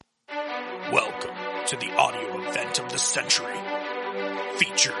to the audio event of the century,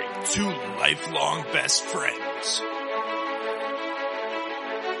 featuring two lifelong best friends.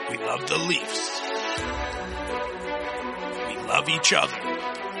 We love the Leafs. We love each other.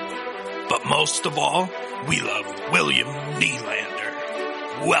 But most of all, we love William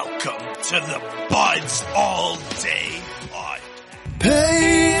Nylander. Welcome to the Buds All Day Pod.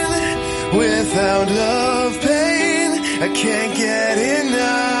 Pain without love, pain. I can't get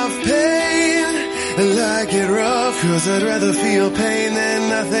enough pain. I like it rough, 'cause I'd rather feel pain than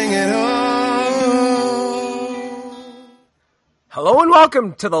nothing at all. Hello and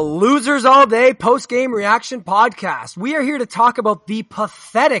welcome to the Losers All Day post-game reaction podcast. We are here to talk about the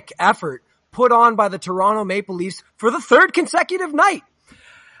pathetic effort put on by the Toronto Maple Leafs for the third consecutive night.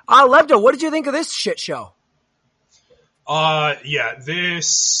 Levdo, what did you think of this shit show?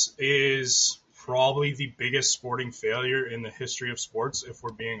 This is probably the biggest sporting failure in the history of sports, if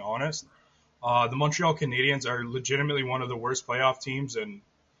we're being honest. The Montreal Canadiens are legitimately one of the worst playoff teams in,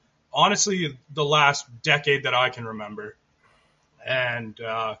 honestly, the last decade that I can remember. And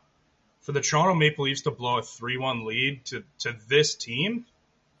for the Toronto Maple Leafs to blow a 3-1 lead to this team,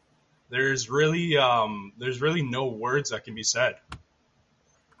 there's really no words that can be said.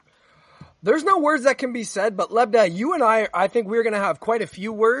 There's no words that can be said, but Lebda, you and I think we're going to have quite a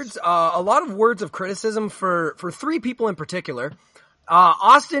few words, a lot of words of criticism for three people in particular.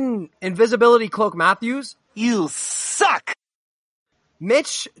 Austin Invisibility Cloak Matthews. You suck!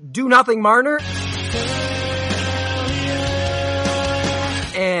 Mitch Do Nothing Marner.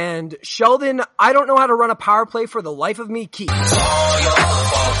 And Sheldon, I don't know how to run a power play for the life of me, Keith.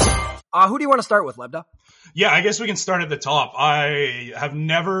 Who do you want to start with, Lebda? Yeah, I guess we can start at the top. I have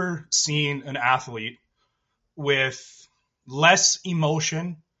never seen an athlete with less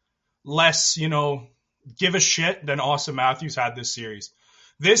emotion, less, give a shit than Austin Matthews had this series.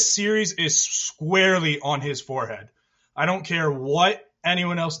 This series is squarely on his forehead. I don't care what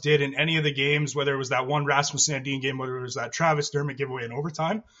anyone else did in any of the games, whether it was that one Rasmus Sandin game, whether it was that Travis Dermott giveaway in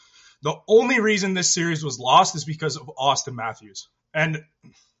overtime. The only reason this series was lost is because of Austin Matthews. And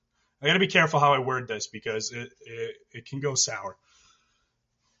I got to be careful how I word this because it can go sour.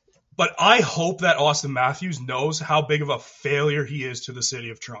 But I hope that Austin Matthews knows how big of a failure he is to the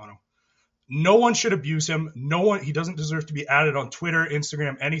city of Toronto. No one should abuse him. He doesn't deserve to be added on Twitter,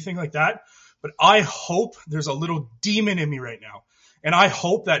 Instagram, anything like that. But I hope there's a little demon in me right now. And I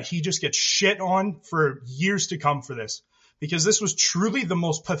hope that he just gets shit on for years to come for this. Because this was truly the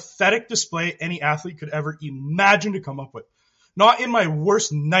most pathetic display any athlete could ever imagine to come up with. Not in my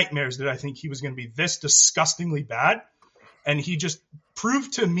worst nightmares did I think he was going to be this disgustingly bad. And he just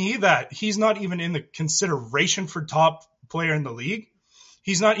proved to me that he's not even in the consideration for top player in the league.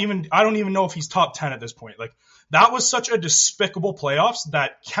 I don't even know if he's top 10 at this point. Like, that was such a despicable playoffs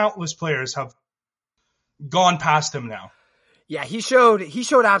that countless players have gone past him now. Yeah, he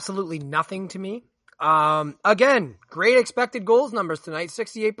showed absolutely nothing to me. Again, great expected goals numbers tonight,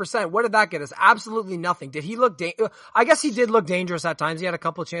 68%. What did that get us? Absolutely nothing. Did he look I guess he did look dangerous at times. He had a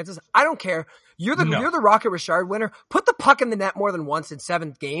couple of chances. I don't care. You're the Rocket Richard winner. Put the puck in the net more than once in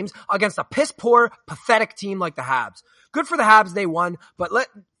 7 games against a piss poor, pathetic team like the Habs. Good for the Habs, they won, but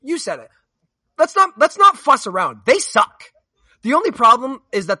you said it. Let's not fuss around. They suck. The only problem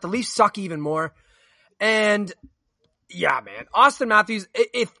is that the Leafs suck even more. And yeah, man, Austin Matthews,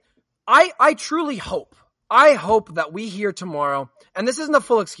 I truly hope that we hear tomorrow, and this isn't a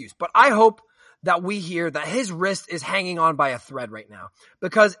full excuse, but I hope that we hear that his wrist is hanging on by a thread right now.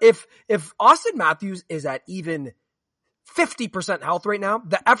 Because if Austin Matthews is at even 50% health right now,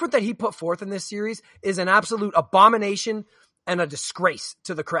 the effort that he put forth in this series is an absolute abomination and a disgrace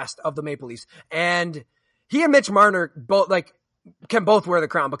to the crest of the Maple Leafs. And he and Mitch Marner can both wear the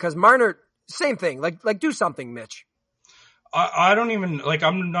crown, because Marner, same thing, do something, Mitch. I don't even,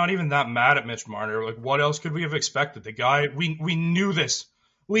 I'm not even that mad at Mitch Marner. What else could we have expected? The guy, we knew this.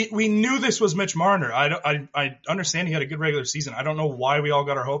 We knew this was Mitch Marner. I understand he had a good regular season. I don't know why we all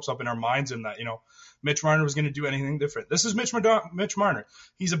got our hopes up in our minds in that, Mitch Marner was going to do anything different. This is Mitch Marner.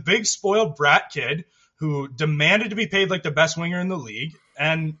 He's a big spoiled brat kid who demanded to be paid like the best winger in the league.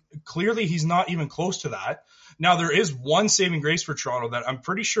 And clearly he's not even close to that. Now, there is one saving grace for Toronto that I'm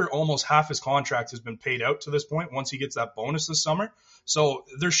pretty sure almost half his contract has been paid out to this point once he gets that bonus this summer. So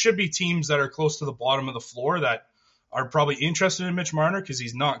there should be teams that are close to the bottom of the floor that are probably interested in Mitch Marner because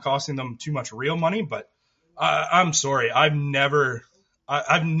he's not costing them too much real money. But I'm sorry, I've never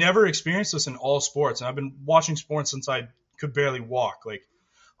experienced this in all sports. And I've been watching sports since I could barely walk.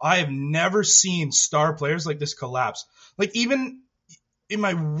 I have never seen star players like this collapse. Even in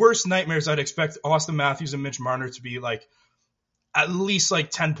my worst nightmares, I'd expect Austin Matthews and Mitch Marner to be at least like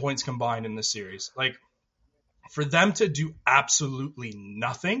 10 points combined in this series. Like, for them to do absolutely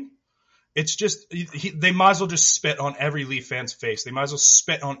nothing, it's just, they might as well just spit on every Leaf fan's face. They might as well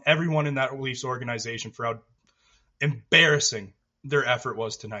spit on everyone in that Leafs organization for how embarrassing their effort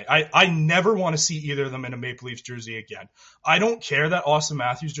was tonight. I never want to see either of them in a Maple Leafs jersey again. I don't care that Austin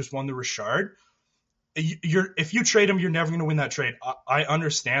Matthews just won the Richard. If you trade him, you're never going to win that trade. I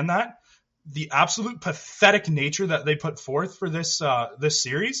understand that. The absolute pathetic nature that they put forth for this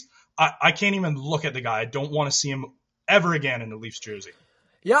series, I can't even look at the guy. I don't want to see him ever again in a Leafs jersey.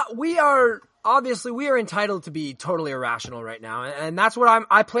 Yeah, we are entitled to be totally irrational right now, and that's what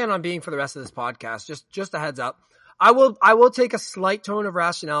I plan on being for the rest of this podcast. Just a heads up. I will take a slight tone of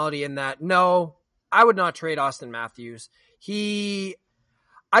rationality in that. No, I would not trade Austin Matthews.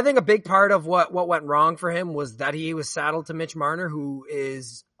 I think a big part of what went wrong for him was that he was saddled to Mitch Marner, who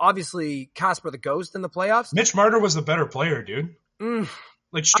is obviously Casper the Ghost in the playoffs. Mitch Marner was the better player, dude.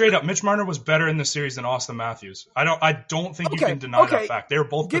 Like, straight up, Mitch Marner was better in the series than Austin Matthews. I don't think you can deny that fact. They were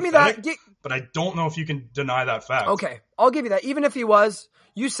both pathetic, but I don't know if you can deny that fact. Okay, I'll give you that. Even if he was,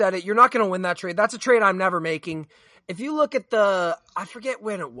 you said it, you're not going to win that trade. That's a trade I'm never making. If you look at I forget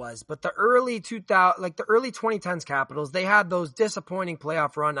when it was, but the early 2010s Capitals, they had those disappointing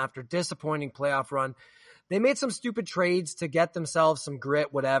playoff run after disappointing playoff run. They made some stupid trades to get themselves some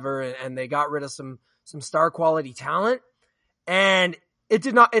grit, whatever, and they got rid of some star quality talent, and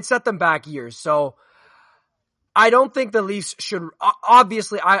it set them back years. So I don't think the Leafs should,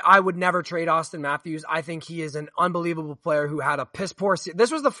 obviously, I would never trade Austin Matthews. I think he is an unbelievable player who had a piss poor season.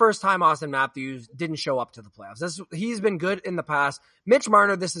 This was the first time Austin Matthews didn't show up to the playoffs. He's been good in the past. Mitch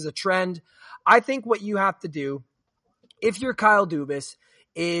Marner, this is a trend. I think what you have to do, if you're Kyle Dubas,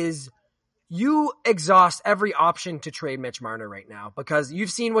 is you exhaust every option to trade Mitch Marner right now, because you've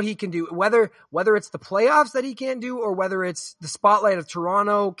seen what he can do, whether it's the playoffs that he can't do or whether it's the spotlight of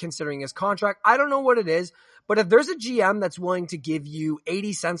Toronto, considering his contract. I don't know what it is, but if there's a GM that's willing to give you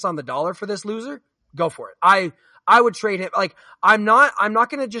 80 cents on the dollar for this loser, go for it. I would trade him. Like, I'm not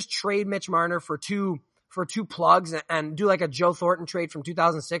going to just trade Mitch Marner for two plugs and do like a Joe Thornton trade from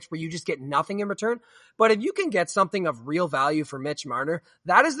 2006 where you just get nothing in return. But if you can get something of real value for Mitch Marner,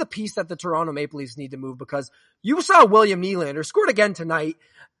 that is the piece that the Toronto Maple Leafs need to move, because you saw William Nylander scored again tonight.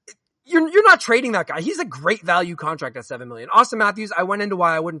 You're not trading that guy. He's a great value contract at $7 million. Austin Matthews, I went into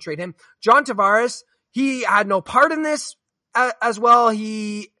why I wouldn't trade him. John Tavares, he had no part in this as well.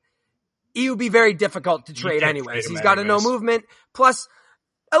 He would be very difficult to trade anyways. He's got a no movement. Plus,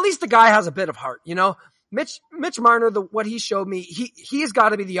 at least the guy has a bit of heart, you know? Mitch Marner, what he showed me, he has got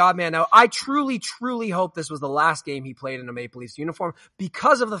to be the odd man out. I truly, truly hope this was the last game he played in a Maple Leafs uniform,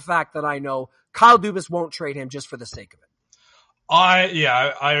 because of the fact that I know Kyle Dubas won't trade him just for the sake of it.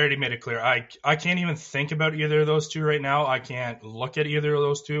 I already made it clear. I can't even think about either of those two right now. I can't look at either of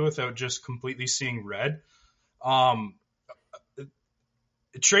those two without just completely seeing red.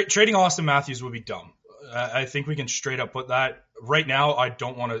 Trading Austin Matthews would be dumb. I think we can straight up put that. Right now, I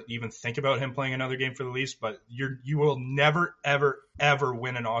don't want to even think about him playing another game for the Leafs, but you will never, ever, ever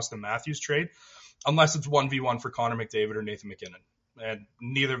win an Austin Matthews trade unless it's 1v1 for Connor McDavid or Nathan McKinnon, and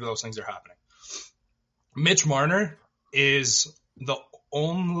neither of those things are happening. Mitch Marner is the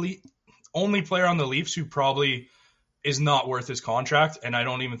only player on the Leafs who probably is not worth his contract, and I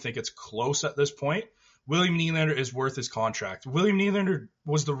don't even think it's close at this point. William Nylander is worth his contract. William Nylander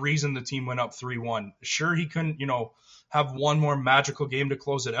was the reason the team went up 3-1. Sure, he couldn't, have one more magical game to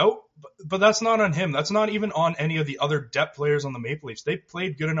close it out, but that's not on him. That's not even on any of the other depth players on the Maple Leafs. They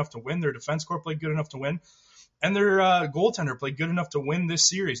played good enough to win. Their defense corps played good enough to win, and their goaltender played good enough to win this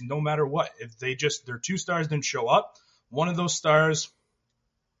series no matter what. If their two stars didn't show up, one of those stars,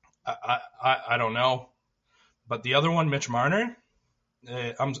 I don't know, but the other one, Mitch Marner,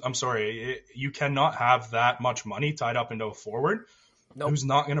 I'm sorry, you cannot have that much money tied up into a forward who's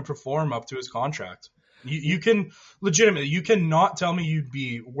not going to perform up to his contract. You can legitimately, you cannot tell me you'd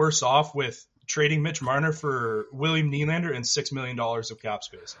be worse off with trading Mitch Marner for William Nylander and $6 million of cap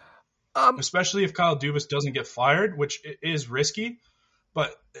space, especially if Kyle Dubas doesn't get fired, which is risky.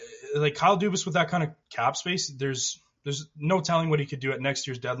 But like Kyle Dubas with that kind of cap space, there's no telling what he could do at next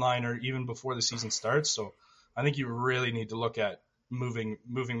year's deadline or even before the season starts. So I think you really need to look at moving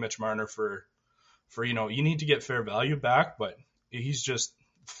Mitch Marner for you need to get fair value back, but he's just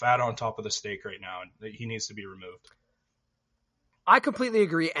fat on top of the steak right now, and he needs to be removed. I completely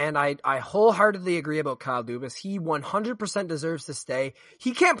agree, and I wholeheartedly agree about Kyle Dubas. He 100% deserves to stay.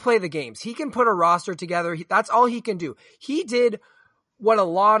 He can't play the games. He can put a roster together. That's all he can do. He did what a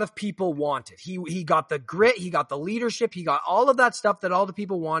lot of people wanted. He got the grit, he got the leadership, he got all of that stuff that all the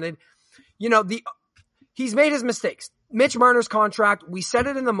people wanted. he's made his mistakes. Mitch Marner's contract, we said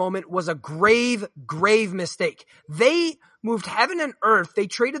it in the moment, was a grave, grave mistake. They moved heaven and earth. They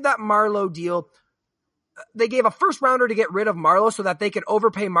traded that Marleau deal. They gave a first rounder to get rid of Marleau so that they could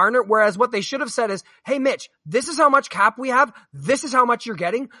overpay Marner, whereas what they should have said is, hey, Mitch, this is how much cap we have. This is how much you're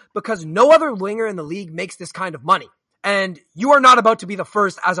getting, because no other winger in the league makes this kind of money. And you are not about to be the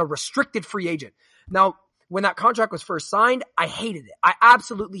first as a restricted free agent. Now, when that contract was first signed, I hated it. I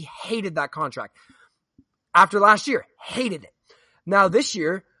absolutely hated that contract. After last year, hated it. Now this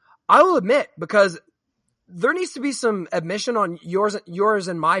year, I will admit, because there needs to be some admission on yours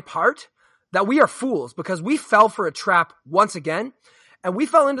and my part, that we are fools, because we fell for a trap once again, and we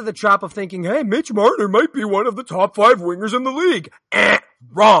fell into the trap of thinking, hey, Mitch Marner might be one of the top 5 wingers in the league.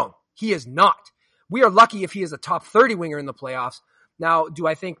 Wrong. He is not. We are lucky if he is a top 30 winger in the playoffs. Now, do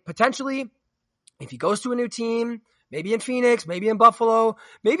I think potentially, if he goes to a new team, maybe in Phoenix, maybe in Buffalo,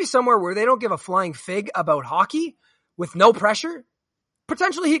 maybe somewhere where they don't give a flying fig about hockey with no pressure,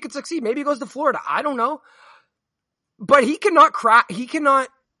 potentially he could succeed. Maybe he goes to Florida. I don't know. But he cannot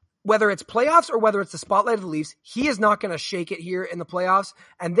whether it's playoffs or whether it's the spotlight of the Leafs, he is not going to shake it here in the playoffs.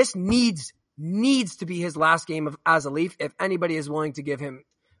 And this needs to be his last game as a Leaf if anybody is willing to give him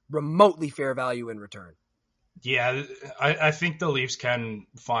remotely fair value in return. Yeah, I think the Leafs can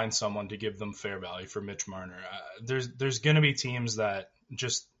find someone to give them fair value for Mitch Marner. There's going to be teams that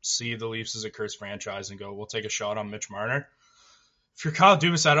just see the Leafs as a cursed franchise and go, we'll take a shot on Mitch Marner. If you're Kyle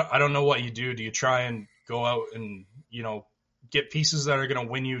Dubas, I don't know what you do. Do you try and go out and, get pieces that are going to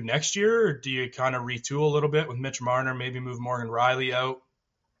win you next year? Or do you kind of retool a little bit with Mitch Marner, maybe move Morgan Riley out?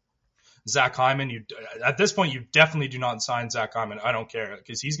 Zach Hyman, at this point, you definitely do not sign Zach Hyman. I don't care,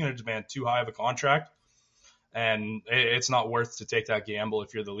 because he's going to demand too high of a contract. And it's not worth to take that gamble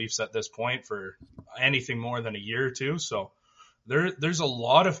if you're the Leafs at this point for anything more than a year or two. So there's a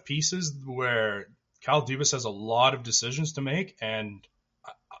lot of pieces where Kyle Dubas has a lot of decisions to make, and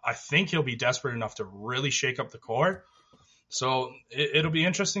I think he'll be desperate enough to really shake up the core. So it'll be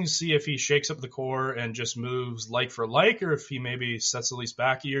interesting to see if he shakes up the core and just moves like for like, or if he maybe sets the Leafs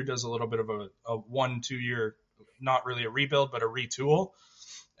back a year, does a little bit of a 1-2 year, not really a rebuild, but a retool,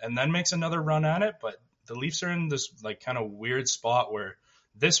 and then makes another run at it. But the Leafs are in this kind of weird spot where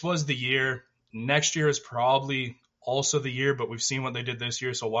this was the year. Next year is probably also the year, but we've seen what they did this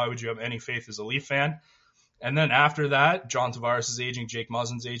year. So why would you have any faith as a Leaf fan? And then after that, John Tavares is aging, Jake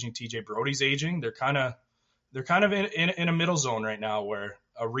Muzzin's aging, TJ Brody's aging. They're kind of in a middle zone right now where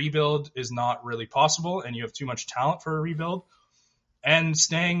a rebuild is not really possible, and you have too much talent for a rebuild. And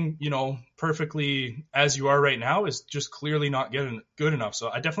staying, perfectly as you are right now is just clearly not good enough. So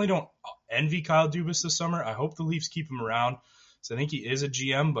I definitely don't envy Kyle Dubas this summer. I hope the Leafs keep him around. So I think he is a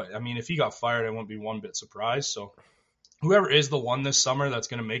GM, but if he got fired, I wouldn't be one bit surprised. So whoever is the one this summer that's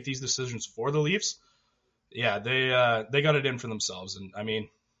going to make these decisions for the Leafs, yeah, they got it in for themselves. And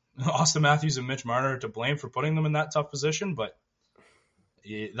Austin Matthews and Mitch Marner are to blame for putting them in that tough position, but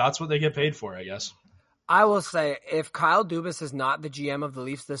that's what they get paid for, I guess. I will say, if Kyle Dubas is not the GM of the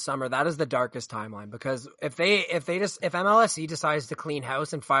Leafs this summer, that is the darkest timeline, because if MLSE decides to clean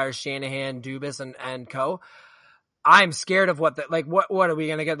house and fires Shanahan, Dubas, and co, I'm scared of what are we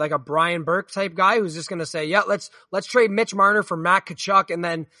going to get, like a Brian Burke type guy who's just going to say, yeah, let's trade Mitch Marner for Matt Tkachuk and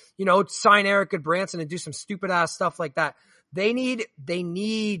then, sign Eric Goodbranson and do some stupid ass stuff like that. They need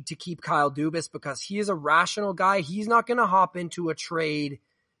to keep Kyle Dubas because he is a rational guy. He's not going to hop into a trade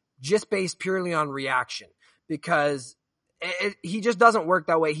just based purely on reaction, because he just doesn't work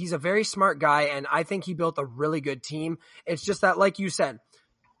that way. He's a very smart guy, and I think he built a really good team. It's just that, like you said,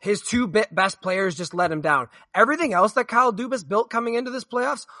 his two best players just let him down. Everything else that Kyle Dubas built coming into this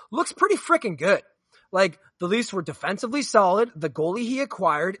playoffs looks pretty freaking good. Like, the Leafs were defensively solid. The goalie he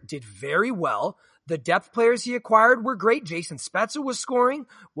acquired did very well. The depth players he acquired were great. Jason Spezza was scoring.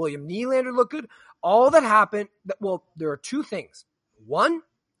 William Nylander looked good. All that happened, there are two things. One,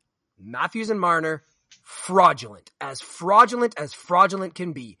 Matthews and Marner, fraudulent as fraudulent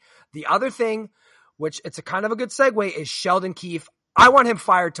can be. The other thing, which it's a kind of a good segue, is Sheldon Keefe. I want him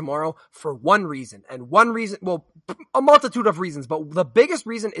fired tomorrow for one reason, a multitude of reasons, but the biggest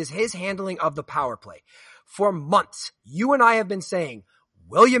reason is his handling of the power play. For months, you and I have been saying,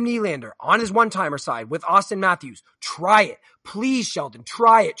 William Nylander on his one-timer side with Austin Matthews. Try it. Please, Sheldon,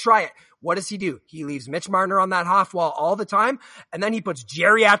 try it. What does he do? He leaves Mitch Marner on that half wall all the time, and then he puts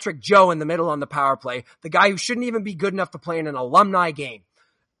geriatric Joe in the middle on the power play, the guy who shouldn't even be good enough to play in an alumni game.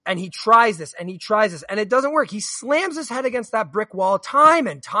 And he tries this, and it doesn't work. He slams his head against that brick wall time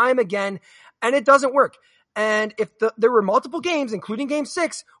and time again, and it doesn't work. And if there were multiple games, including Game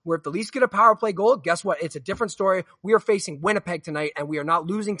 6, where if the Leafs get a power play goal, guess what? It's a different story. We are facing Winnipeg tonight, and we are not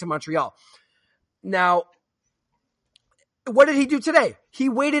losing to Montreal. Now, what did he do today? He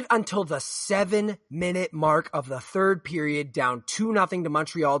waited until the 7-minute mark of the third period, down 2-0 to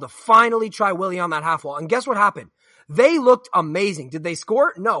Montreal, to finally try Willie on that half wall. And guess what happened? They looked amazing. Did they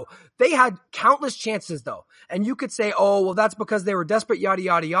score? No. They had countless chances, though. And you could say, oh, well, that's because they were desperate, yada,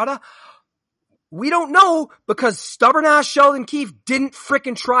 yada, yada. We don't know, because stubborn-ass Sheldon Keefe didn't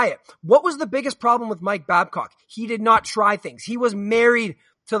frickin' try it. What was the biggest problem with Mike Babcock? He did not try things. He was married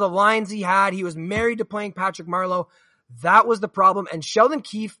to the lines he had. He was married to playing Patrick Marleau. That was the problem. And Sheldon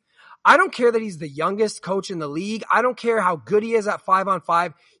Keefe, I don't care that he's the youngest coach in the league. I don't care how good he is at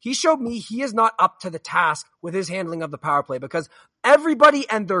 5-on-5. He showed me he is not up to the task with his handling of the power play, because everybody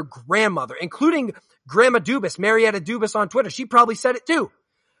and their grandmother, including Grandma Dubas, Marietta Dubas on Twitter, she probably said it too.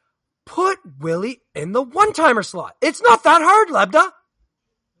 Put Willie in the one-timer slot. It's not that hard, Lebda.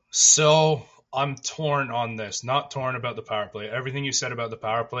 So I'm torn on this. Not torn about the power play. Everything you said about the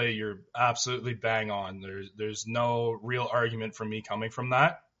power play, you're absolutely bang on. There's no real argument from me coming from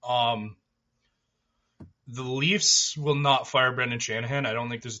that. The Leafs will not fire Brendan Shanahan. I don't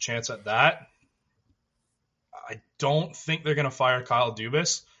think there's a chance at that. I don't think they're going to fire Kyle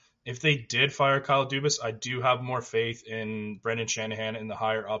Dubas. If they did fire Kyle Dubas, I do have more faith in Brendan Shanahan and the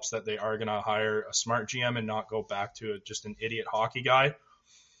higher ups that they are going to hire a smart GM and not go back to just an idiot hockey guy.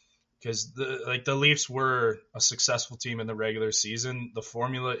 Because the Leafs were a successful team in the regular season. The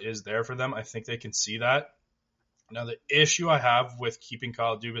formula is there for them. I think they can see that. Now, the issue I have with keeping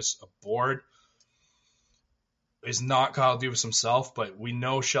Kyle Dubas aboard is not Kyle Dubas himself, but we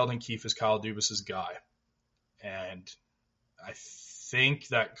know Sheldon Keefe is Kyle Dubas's guy. And I think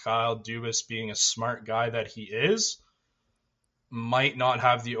that Kyle Dubas, being a smart guy that he is, might not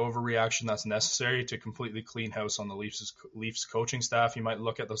have the overreaction that's necessary to completely clean house on the Leafs coaching staff. He might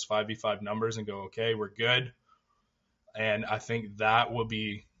look at those 5v5 numbers and go, okay, we're good. And I think that will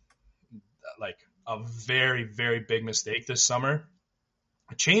be like a very, very big mistake this summer.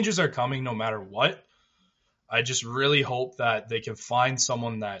 Changes are coming no matter what. I just really hope that they can find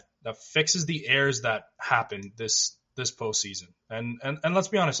someone that fixes the errors that happened this postseason. And let's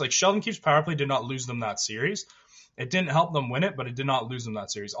be honest, like Sheldon Keefe's power play did not lose them that series. It didn't help them win it, but it did not lose them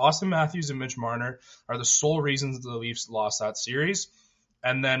that series. Austin Matthews and Mitch Marner are the sole reasons the Leafs lost that series.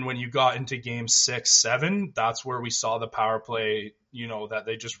 And then when you got into game 6, 7, that's where we saw the power play, that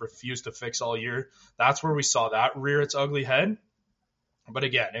they just refused to fix all year. That's where we saw that rear its ugly head. But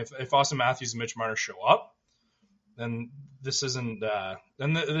again, if Austin Matthews and Mitch Marner show up, then this isn't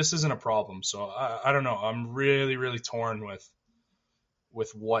a problem. So I don't know. I'm really, really torn with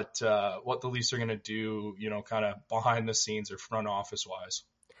what the Leafs are going to do, kind of behind the scenes or front office wise.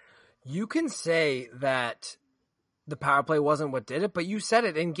 You can say that the power play wasn't what did it, but you said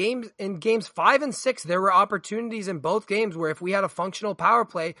it in games 5 and 6, there were opportunities in both games where if we had a functional power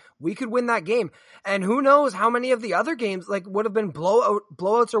play, we could win that game. And who knows how many of the other games would have been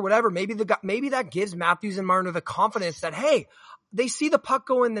blowouts or whatever. Maybe that gives Matthews and Marner the confidence that, hey, they see the puck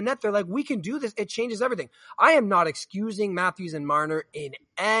go in the net. They're like, we can do this. It changes everything. I am not excusing Matthews and Marner in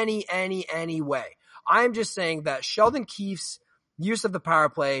any way. I am just saying that Sheldon Keefe's use of the power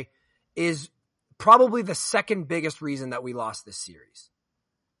play is probably the second biggest reason that we lost this series.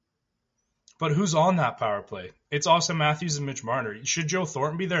 But who's on that power play? It's Austin Matthews and Mitch Marner. Should Joe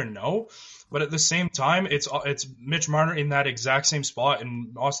Thornton be there? No. But at the same time, it's Mitch Marner in that exact same spot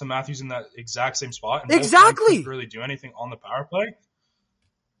and Austin Matthews in that exact same spot. And exactly. Can't really do anything on the power play.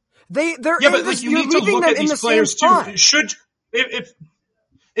 You need to look at these players too.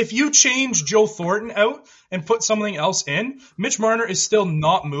 If you change Joe Thornton out and put something else in, Mitch Marner is still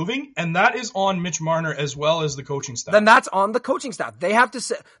not moving, and that is on Mitch Marner as well as the coaching staff. Then that's on the coaching staff. They have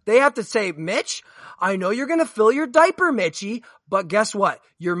to say, Mitch, I know you're going to fill your diaper, Mitchie, but guess what?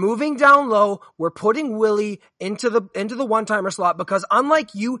 You're moving down low. We're putting Willie into the one-timer slot because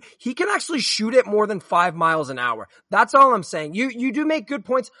unlike you, he can actually shoot it more than 5 miles an hour. That's all I'm saying. You do make good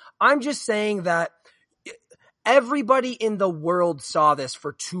points. I'm just saying that everybody in the world saw this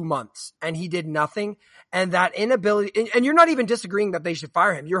for 2 months and he did nothing. And that inability, and you're not even disagreeing that they should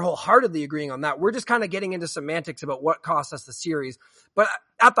fire him. You're wholeheartedly agreeing on that. We're just kind of getting into semantics about what cost us the series. But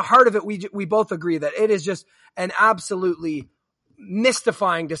at the heart of it, we both agree that it is just an absolutely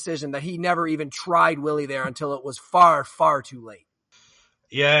mystifying decision that he never even tried Willie there until it was far, far too late.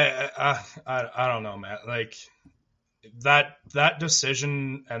 Yeah, I don't know, man. Like that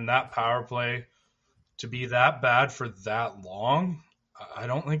decision and that power play to be that bad for that long, I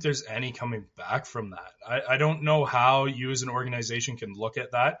don't think there's any coming back from that. I don't know how you as an organization can look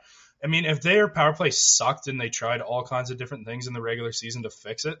at that. I mean, if their power play sucked and they tried all kinds of different things in the regular season to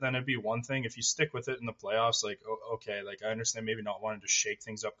fix it, then it'd be one thing. If you stick with it in the playoffs, like, okay, like I understand maybe not wanting to shake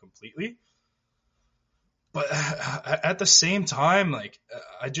things up completely. But at the same time, like,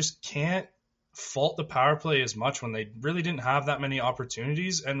 I just can't fault the power play as much when they really didn't have that many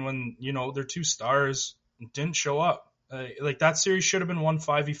opportunities, and when, you know, their 2 stars didn't show up. Like, that series should have been won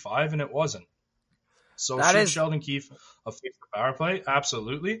 5v5, and it wasn't. So should Sheldon Keefe have fixed the power play?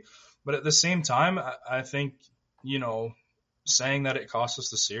 Absolutely. But at the same time, I think, you know, saying that it cost us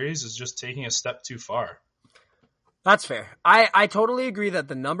the series is just taking a step too far. That's fair. I totally agree that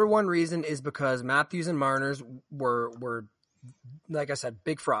the number one reason is because Matthews and Marner's were, like I said,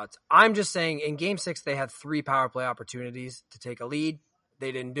 big frauds. I'm just saying in Game 6, they had 3 power play opportunities to take a lead.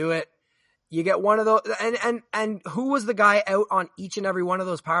 They didn't do it. You get one of those, and who was the guy out on each and every one of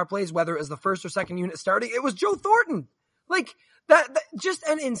those power plays, whether it was the first or second unit starting? It was Joe Thornton. Like that just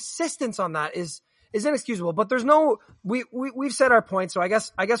an insistence on that is inexcusable. But there's no, we've said our point, so I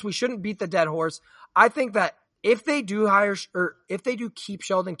guess we shouldn't beat the dead horse. I think that if they do keep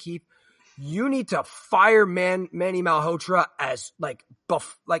Sheldon Keefe, you need to fire Manny Malhotra as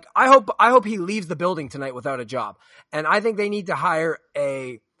I hope he leaves the building tonight without a job. And I think they need to hire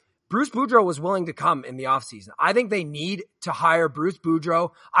Bruce Boudreau was willing to come in the offseason. I think they need to hire Bruce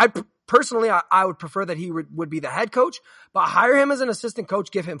Boudreau. Personally, I would prefer that he would be the head coach, but hire him as an assistant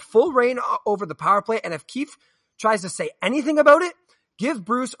coach, give him full reign over the power play. And if Keefe tries to say anything about it, give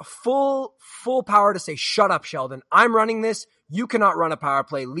Bruce full power to say, shut up, Sheldon. I'm running this. You cannot run a power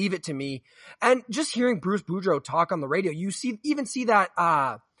play. Leave it to me. And just hearing Bruce Boudreau talk on the radio, you see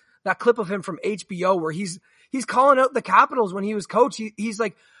that clip of him from HBO where he's calling out the Capitals when he was coach. He's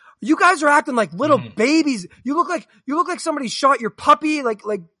like, you guys are acting like little babies. You look like somebody shot your puppy, like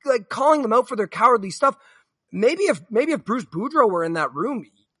calling them out for their cowardly stuff. Maybe if Bruce Boudreau were in that room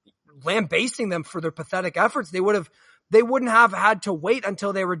lambasting them for their pathetic efforts, they wouldn't have had to wait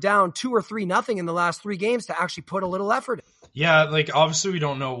until they were down 2 or 3-0 in the last 3 games to actually put a little effort in. Yeah, like, obviously we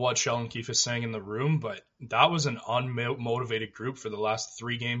don't know what Sheldon Keefe is saying in the room, but that was an unmotivated group for the last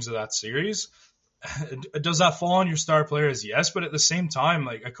 3 games of that series. Does that fall on your star players? Yes, but at the same time,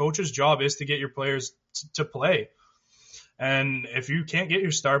 like, a coach's job is to get your players to play. And if you can't get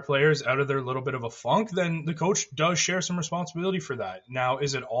your star players out of their little bit of a funk, then the coach does share some responsibility for that. Now,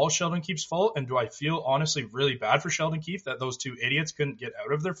 is it all Sheldon Keefe's fault? And do I feel honestly really bad for Sheldon Keefe that those 2 idiots couldn't get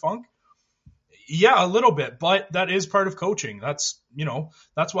out of their funk? Yeah, a little bit, but that is part of coaching. That's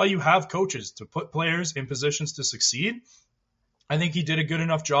why you have coaches, to put players in positions to succeed. I think he did a good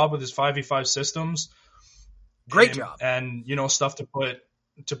enough job with his 5v5 systems. Great job. And, you know, stuff to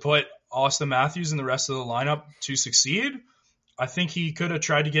put Austin Matthews and the rest of the lineup to succeed. I think he could have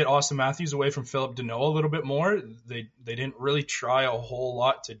tried to get Austin Matthews away from Philip Deneau a little bit more. They didn't really try a whole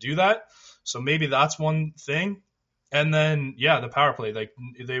lot to do that. So maybe that's one thing. And then, yeah, the power play. Like,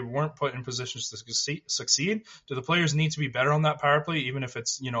 they weren't put in positions to succeed. Do the players need to be better on that power play, even if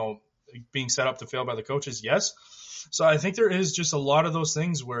it's, you know, being set up to fail by the coaches? Yes. So I think there is just a lot of those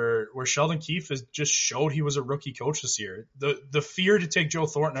things where Sheldon Keefe has just showed he was a rookie coach this year. The fear to take Joe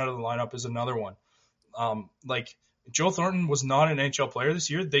Thornton out of the lineup is another one. Like, Joe Thornton was not an NHL player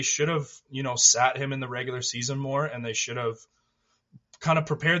this year. They should have, you know, sat him in the regular season more, and they should have kind of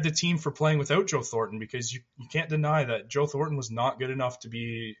prepared the team for playing without Joe Thornton, because you can't deny that Joe Thornton was not good enough to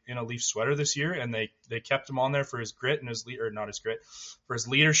be in a Leaf sweater this year, and they kept him on there for his grit and for his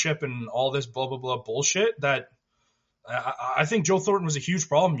leadership and all this blah, blah, blah bullshit that I think Joe Thornton was a huge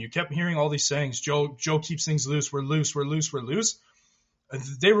problem. You kept hearing all these sayings, Joe keeps things loose, we're loose.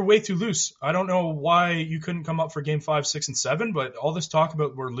 They were way too loose. I don't know why you couldn't come up for game 5, 6, and 7, but all this talk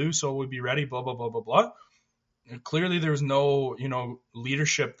about we're loose, so we'll be ready, blah, blah, blah, blah, blah. And clearly there was no, you know,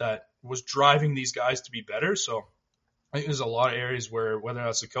 leadership that was driving these guys to be better. So I think there's a lot of areas where, whether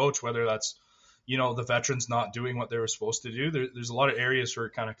that's the coach, whether that's, you know, the veterans not doing what they were supposed to do, there's a lot of areas for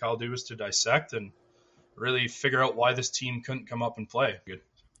kind of Kyle Dubas to dissect and really figure out why this team couldn't come up and play. Good.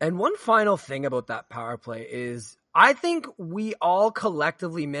 And one final thing about that power play is I think we all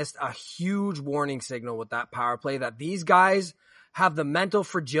collectively missed a huge warning signal with that power play, that these guys have the mental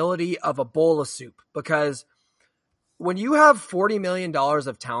fragility of a bowl of soup. Because when you have $40 million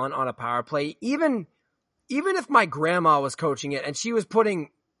of talent on a power play, even if my grandma was coaching it and she was putting,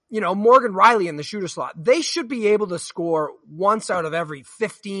 you know, Morgan Riley in the shooter slot, they should be able to score once out of every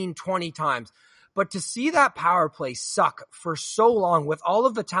 15, 20 times. But to see that power play suck for so long with all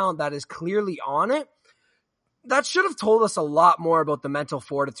of the talent that is clearly on it, that should have told us a lot more about the mental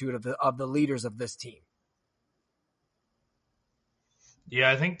fortitude of the leaders of this team. Yeah,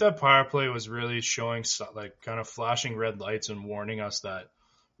 I think that power play was really showing, like, kind of flashing red lights and warning us that,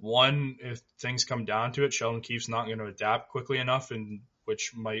 one, if things come down to it, Sheldon Keefe's not going to adapt quickly enough and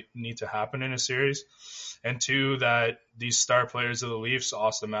which might need to happen in a series. And two, that these star players of the Leafs,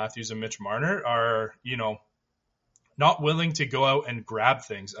 Austin Matthews and Mitch Marner, are, not willing to go out and grab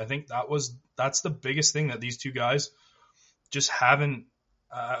things. I think that's the biggest thing, that these two guys just haven't,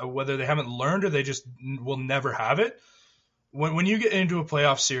 whether they haven't learned or they just will never have it. When you get into a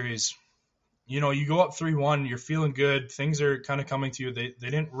playoff series, you go up 3-1, you're feeling good, things are kind of coming to you.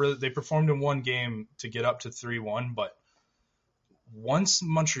 They performed in one game to get up to 3-1, but once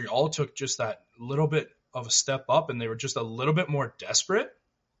Montreal took just that little bit of a step up and they were just a little bit more desperate,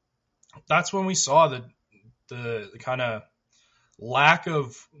 that's when we saw the kind of lack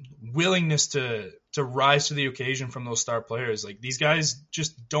of willingness to rise to the occasion from those star players. Like, these guys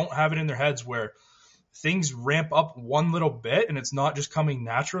just don't have it in their heads where things ramp up one little bit and it's not just coming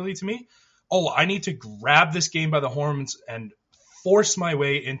naturally to me. Oh, I need to grab this game by the horns and force my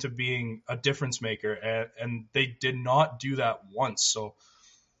way into being a difference maker. And they did not do that once. So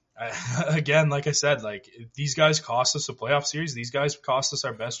again, like I said, like, these guys cost us a playoff series. These guys cost us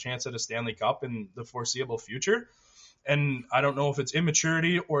our best chance at a Stanley Cup in the foreseeable future. And I don't know if it's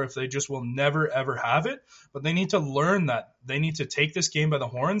immaturity or if they just will never, ever have it, but they need to learn that they need to take this game by the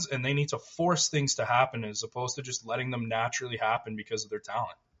horns and they need to force things to happen as opposed to just letting them naturally happen because of their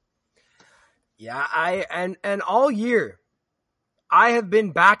talent. Yeah, and all year, I have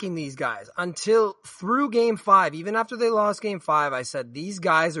been backing these guys until through Game 5. Even after they lost Game 5, I said, these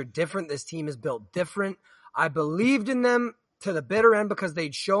guys are different. This team is built different. I believed in them to the bitter end because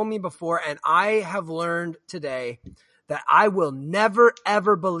they'd shown me before, and I have learned today that I will never,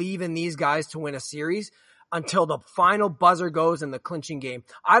 ever believe in these guys to win a series until the final buzzer goes in the clinching game.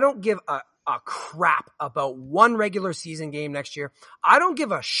 I don't give a crap about one regular season game next year. I don't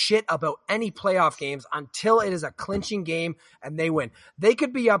give a shit about any playoff games until it is a clinching game and they win. They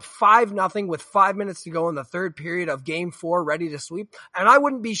could be up 5-0 with 5 minutes to go in the third period of Game 4, ready to sweep, and I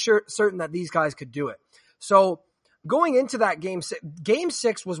wouldn't be certain that these guys could do it. So going into that Game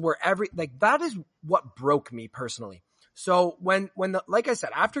 6 was where that is what broke me personally. So when like I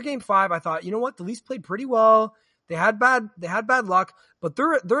said, after Game 5, I thought, you know what, the Leafs played pretty well. They had bad luck, but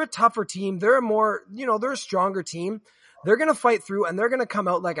they're a tougher team. They're a stronger team. They're going to fight through and they're going to come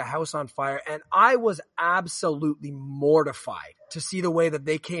out like a house on fire. And I was absolutely mortified to see the way that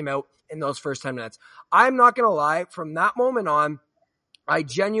they came out in those first 10 minutes. I'm not going to lie. From that moment on, I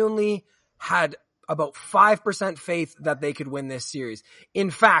genuinely had about 5% faith that they could win this series. In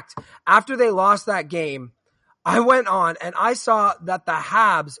fact, after they lost that game, I went on and I saw that the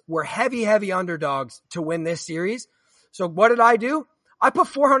Habs were heavy underdogs to win this series. So what did I do? I put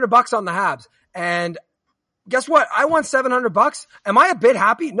 $400 on the Habs, and guess what? I won $700. Am I a bit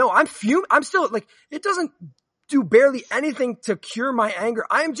happy? No, I'm fumed. I'm still like, it doesn't do barely anything to cure my anger.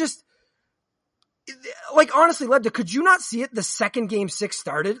 I'm just like, honestly, Lebda, could you not see it the second Game 6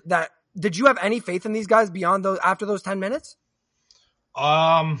 started? Did you have any faith in these guys beyond those, after those 10 minutes?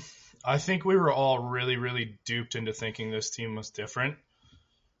 I think we were all really, really duped into thinking this team was different.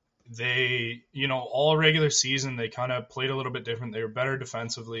 They, all regular season, they kind of played a little bit different. They were better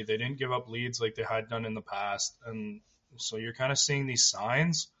defensively. They didn't give up leads like they had done in the past. And so you're kind of seeing these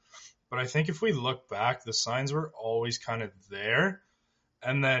signs. But I think if we look back, the signs were always kind of there.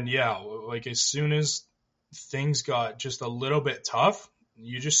 And then, like as soon as things got just a little bit tough,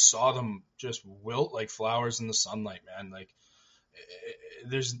 you just saw them just wilt like flowers in the sunlight, man. Like,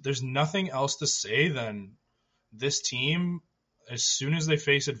 there's nothing else to say than this team, as soon as they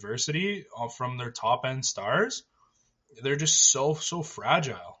face adversity from their top end stars, they're just so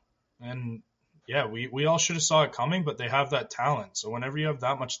fragile. And we all should have saw it coming, but they have that talent. So whenever you have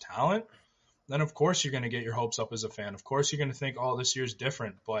that much talent, then of course you're going to get your hopes up as a fan. Of course you're going to think, oh, this year's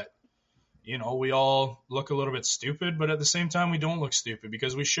different. But we all look a little bit stupid, but at the same time, we don't look stupid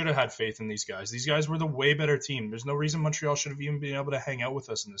because we should have had faith in these guys. These guys were the way better team. There's no reason Montreal should have even been able to hang out with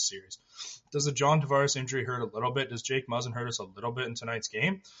us in this series. Does the John Tavares injury hurt a little bit? Does Jake Muzzin hurt us a little bit in tonight's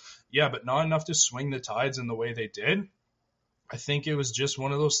game? Yeah, but not enough to swing the tides in the way they did. I think it was just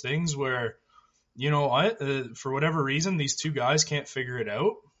one of those things where, for whatever reason, these two guys can't figure it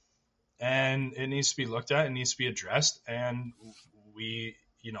out, and it needs to be looked at. It needs to be addressed, and we,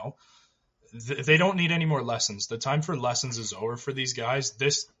 they don't need any more lessons. The time for lessons is over for these guys.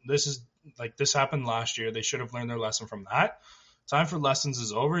 This happened last year. They should have learned their lesson from that. Time for lessons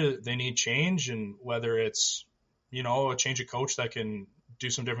is over. They need change, and whether it's, a change of coach that can do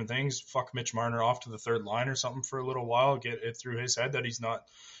some different things, fuck Mitch Marner off to the third line or something for a little while, get it through his head that he's not,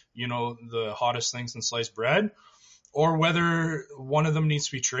 the hottest thing since sliced bread, or whether one of them needs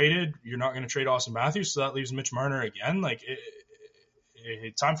to be traded. You're not going to trade Austin Matthews, so that leaves Mitch Marner again. Like,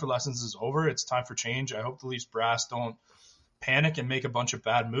 time for lessons is over. It's time for change. I hope the Leafs brass don't panic and make a bunch of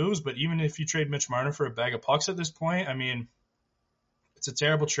bad moves. But even if you trade Mitch Marner for a bag of pucks at this point, I mean, it's a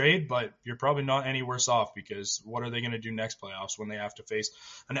terrible trade, but you're probably not any worse off, because what are they going to do next playoffs when they have to face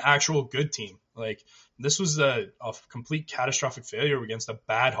an actual good team? Like, this was a complete catastrophic failure against a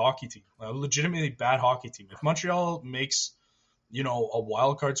bad hockey team, a legitimately bad hockey team. If Montreal makes, a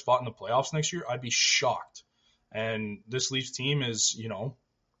wild card spot in the playoffs next year, I'd be shocked. And this Leafs team is,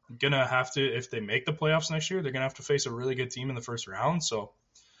 going to have to, if they make the playoffs next year, they're going to have to face a really good team in the first round. So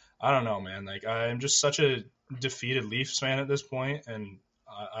I don't know, man. Like, I'm just such a defeated Leafs fan at this point, and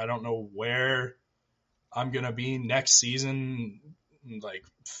I don't know where I'm going to be next season, like,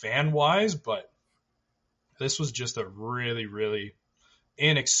 fan-wise, but this was just a really, really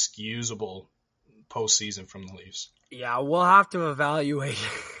inexcusable postseason from the Leafs. Yeah, we'll have to evaluate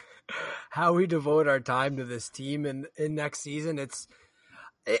how we devote our time to this team in next season. It's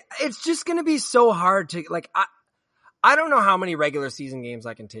just going to be so hard to, like, I don't know how many regular season games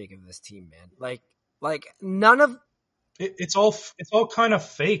I can take of this team, man. Like none of it's all kind of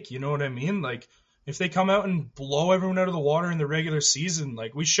fake. You know what I mean? Like, if they come out and blow everyone out of the water in the regular season,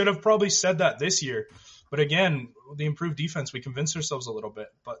 like, we should have probably said that this year. But again, the improved defense, we convinced ourselves a little bit.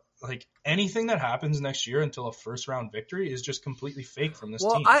 But, like, anything that happens next year until a first round victory is just completely fake from this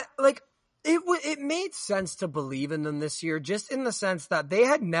team. It made sense to believe in them this year, just in the sense that they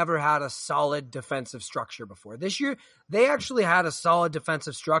had never had a solid defensive structure before. This year, they actually had a solid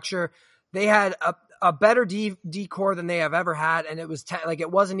defensive structure. They had a better D core than they have ever had, and it was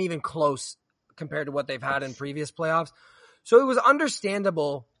it wasn't even close compared to what they've had in previous playoffs. So it was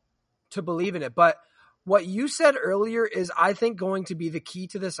understandable to believe in it. But what you said earlier is, I think, going to be the key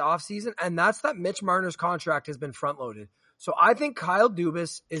to this offseason, and that's that Mitch Marner's contract has been front-loaded. So I think Kyle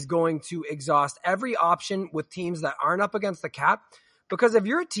Dubas is going to exhaust every option with teams that aren't up against the cap. Because if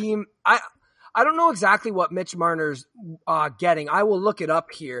you're a team, I don't know exactly what Mitch Marner's getting. I will look it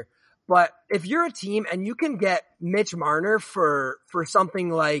up here. But if you're a team and you can get Mitch Marner for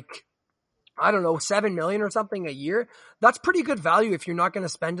something like, I don't know, $7 million or something a year, that's pretty good value if you're not going to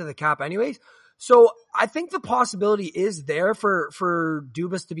spend to the cap anyways. So I think the possibility is there for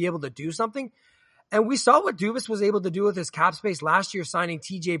Dubas to be able to do something. And we saw what Dubas was able to do with his cap space last year, signing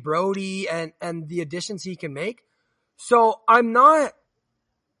TJ Brody and the additions he can make. So I'm not,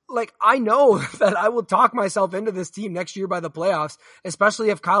 like, I know that I will talk myself into this team next year by the playoffs, especially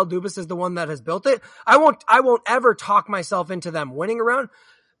if Kyle Dubas is the one that has built it. I won't ever talk myself into them winning around,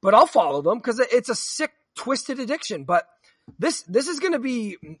 but I'll follow them because it's a sick, twisted addiction. But this is going to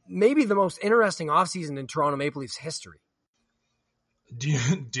be maybe the most interesting offseason in Toronto Maple Leafs history. Do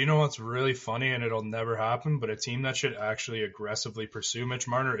you know what's really funny, and it'll never happen, but a team that should actually aggressively pursue Mitch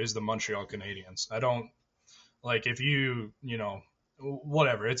Marner is the Montreal Canadiens. I don't, like, if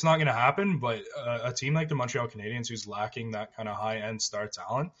whatever, it's not going to happen, but a team like the Montreal Canadiens, who's lacking that kind of high-end star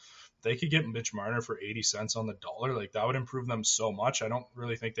talent, they could get Mitch Marner for 80 cents on the dollar. Like, that would improve them so much. I don't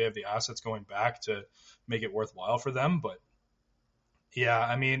really think they have the assets going back to make it worthwhile for them, but yeah,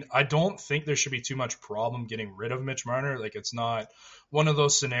 I mean, I don't think there should be too much problem getting rid of Mitch Marner. Like, it's not one of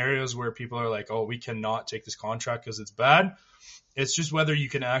those scenarios where people are like, oh, we cannot take this contract because it's bad. It's just whether you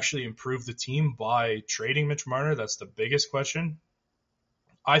can actually improve the team by trading Mitch Marner. That's the biggest question.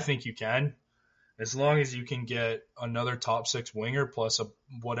 I think you can, as long as you can get another top six winger plus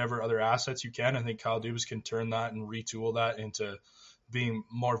whatever other assets you can. I think Kyle Dubas can turn that and retool that into being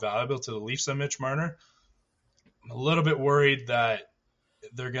more valuable to the Leafs than Mitch Marner. I'm a little bit worried that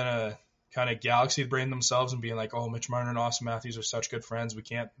they're going to kind of galaxy brain themselves and being like, oh, Mitch Marner and Austin Matthews are such good friends. We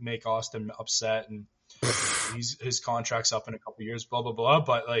can't make Austin upset, and his contract's up in a couple of years, blah, blah, blah.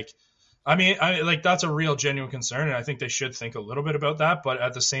 But, like, I mean, that's a real genuine concern, and I think they should think a little bit about that. But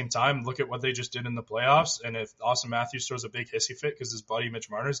at the same time, look at what they just did in the playoffs. And if Austin Matthews throws a big hissy fit because his buddy Mitch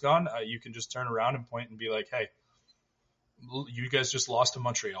Marner's gone, you can just turn around and point and be like, hey, you guys just lost to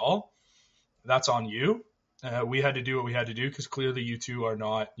Montreal. That's on you. We had to do what we had to do because clearly you two are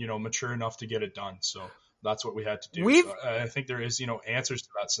not, mature enough to get it done. So that's what we had to do. So I think there is, answers to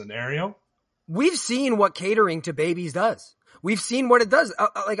that scenario. We've seen what catering to babies does. We've seen what it does.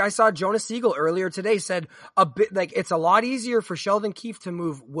 Like, I saw Jonas Siegel earlier today said it's a lot easier for Sheldon Keefe to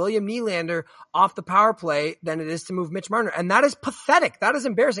move William Nylander off the power play than it is to move Mitch Marner. And that is pathetic. That is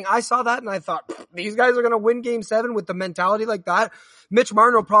embarrassing. I saw that and I thought, these guys are going to win Game 7 with the mentality like that. Mitch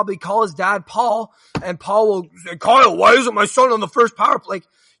Marner will probably call his dad Paul, and Paul will say, Kyle, why isn't my son on the first power play? Like,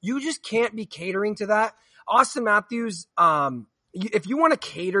 you just can't be catering to that. Austin Matthews, if you want to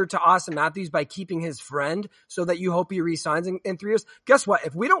cater to Austin Matthews by keeping his friend so that you hope he re-signs in 3 years, guess what?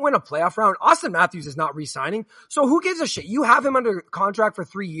 If we don't win a playoff round, Austin Matthews is not re-signing. So who gives a shit? You have him under contract for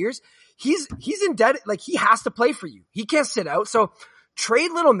 3 years. He's indebted. Like, he has to play for you. He can't sit out. So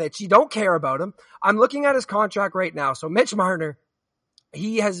trade little Mitch. You don't care about him. I'm looking at his contract right now. So Mitch Marner,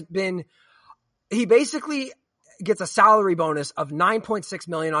 he basically gets a salary bonus of $9.6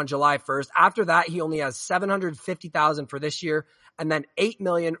 million on July 1st. After that, he only has $750,000 for this year and then $8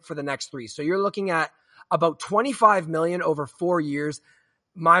 million for the next 3. So you're looking at about $25 million over 4 years.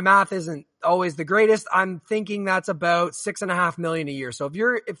 My math isn't always the greatest. I'm thinking that's about $6.5 million a year. So if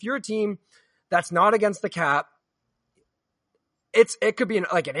you're a team that's not against the cap, it could be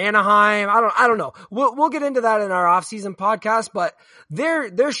like an Anaheim. I don't know. We'll get into that in our offseason podcast, but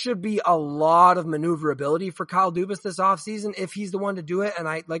there should be a lot of maneuverability for Kyle Dubas this offseason if he's the one to do it. And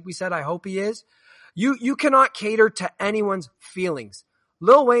like we said, I hope he is. You cannot cater to anyone's feelings.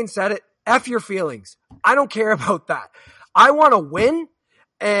 Lil Wayne said it. F your feelings. I don't care about that. I want to win,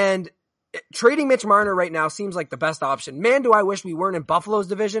 and trading Mitch Marner right now seems like the best option. Man, do I wish we weren't in Buffalo's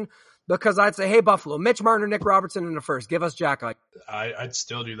division, because I'd say, hey, Buffalo, Mitch Marner, Nick Robertson in the first. Give us Jack Eichel. I'd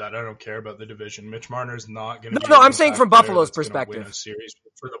still do that. I don't care about the division. Mitch Marner's not going to. No, I'm saying from Buffalo's perspective. Win a series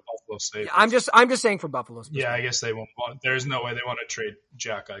for the Buffalo sake. Yeah, I'm just saying from Buffalo's perspective. Yeah, I guess they won't. There's no way they want to trade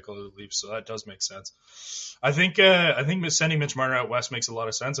Jack Eichel to the Leafs, so that does make sense. I think sending Mitch Marner out west makes a lot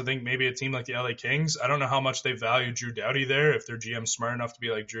of sense. I think maybe a team like the LA Kings, I don't know how much they value Drew Doughty there. If their GM's smart enough to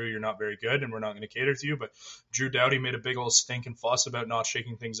be like, Drew, you're not very good and we're not going to cater to you. But Drew Doughty made a big old stinking fuss about not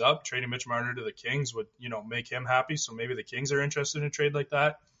shaking things up. Trading Mitch Marner to the Kings would, make him happy. So maybe the Kings are interested in a trade like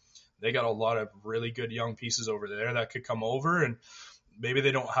that. They got a lot of really good young pieces over there that could come over, and maybe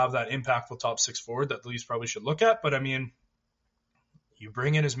they don't have that impactful top 6 forward that the Leafs probably should look at. But I mean, you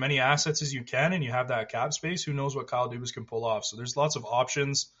bring in as many assets as you can and you have that cap space, who knows what Kyle Dubas can pull off. So there's lots of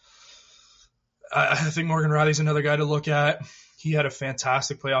options. I think Morgan Riley's another guy to look at. He had a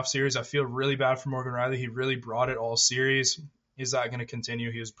fantastic playoff series. I feel really bad for Morgan Riley. He really brought it all series. Is that going to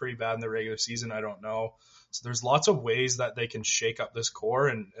continue? He was pretty bad in the regular season. I don't know. So there's lots of ways that they can shake up this core,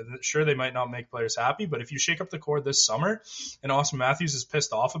 and sure, they might not make players happy, but if you shake up the core this summer and Austin Matthews is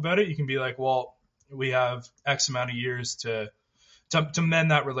pissed off about it, you can be like, well, we have X amount of years to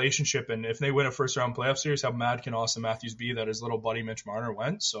mend that relationship. And if they win a first round playoff series, how mad can Austin Matthews be that his little buddy Mitch Marner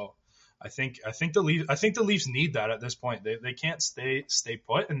went? So I think the Leafs need that at this point. They can't stay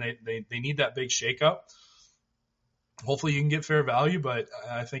put, and they need that big shakeup. Hopefully you can get fair value, but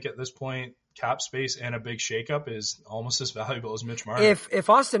I think at this point, cap space and a big shakeup is almost as valuable as Mitch Marner. If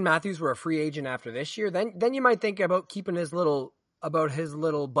Austin Matthews were a free agent after this year, then you might think about keeping his little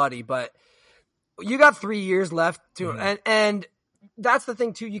buddy, but you got 3 years left to, and that's the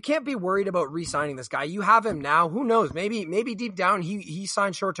thing too. You can't be worried about re-signing this guy. You have him now. Who knows? Maybe deep down he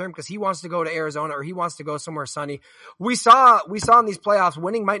signed short term because he wants to go to Arizona or he wants to go somewhere sunny. We saw in these playoffs,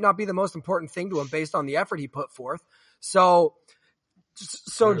 winning might not be the most important thing to him based on the effort he put forth. So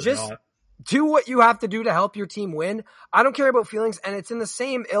just do what you have to do to help your team win. I don't care about feelings, and it's in the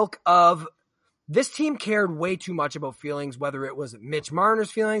same ilk of this team cared way too much about feelings, whether it was Mitch Marner's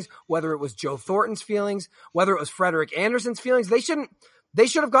feelings, whether it was Joe Thornton's feelings, whether it was Frederik Andersen's feelings. They should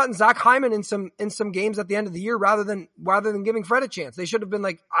have gotten Zach Hyman in some games at the end of the year rather than giving Fred a chance. They should have been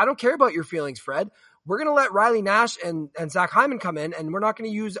like, I don't care about your feelings, Fred. We're going to let Riley Nash and Zach Hyman come in, and we're not going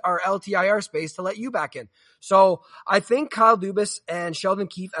to use our LTIR space to let you back in. So I think Kyle Dubas and Sheldon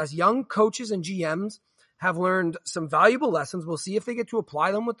Keefe, as young coaches and GMs, have learned some valuable lessons. We'll see if they get to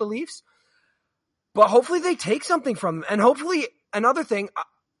apply them with the Leafs. But hopefully they take something from them. And hopefully, another thing,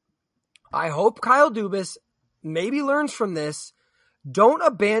 I hope Kyle Dubas maybe learns from this. Don't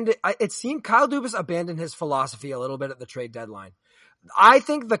abandon, it seemed Kyle Dubas abandoned his philosophy a little bit at the trade deadline. I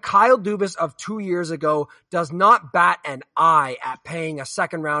think the Kyle Dubas of 2 years ago does not bat an eye at paying a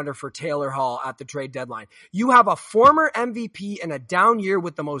second rounder for Taylor Hall at the trade deadline. You have a former MVP in a down year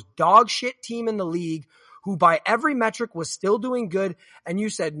with the most dog shit team in the league, who by every metric was still doing good, and you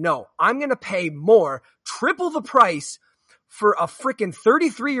said, no, I'm going to pay more, triple the price for a freaking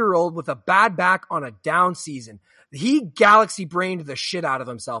 33-year-old with a bad back on a down season. He galaxy brained the shit out of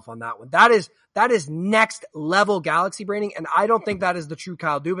himself on that one. That is next level galaxy braining, and I don't think that is the true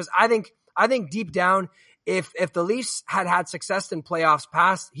Kyle Dubas. I think deep down, if the Leafs had success in playoffs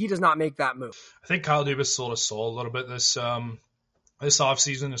past, he does not make that move. I think Kyle Dubas sold his soul a little bit this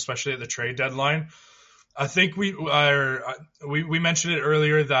offseason, especially at the trade deadline. I think we mentioned it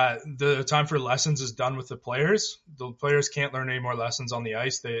earlier that the time for lessons is done with the players. The players can't learn any more lessons on the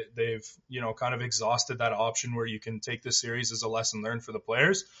ice. They've kind of exhausted that option where you can take this series as a lesson learned for the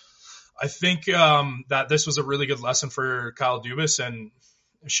players. I think that this was a really good lesson for Kyle Dubas and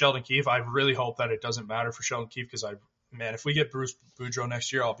Sheldon Keefe. I really hope that it doesn't matter for Sheldon Keefe because if we get Bruce Boudreau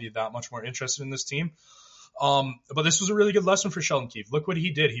next year, I'll be that much more interested in this team. But this was a really good lesson for Sheldon Keefe. Look what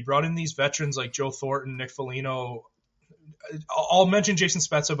he did. He brought in these veterans like Joe Thornton, Nick Foligno. I'll mention Jason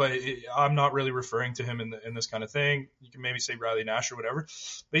Spezza, but I'm not really referring to him in this kind of thing. You can maybe say Riley Nash or whatever.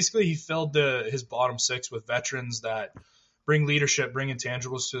 Basically, he filled his bottom six with veterans that bring leadership, bring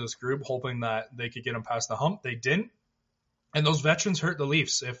intangibles to this group, hoping that they could get them past the hump. They didn't. And those veterans hurt the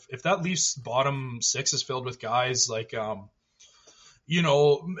Leafs. If that Leafs bottom six is filled with guys like,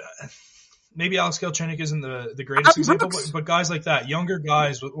 maybe Alex Galchenyuk isn't the greatest example, but guys like that, younger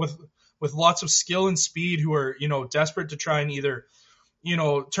guys with lots of skill and speed who are, desperate to try and either,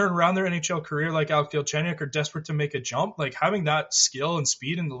 turn around their NHL career like Alex Galchenyuk or desperate to make a jump. Like having that skill and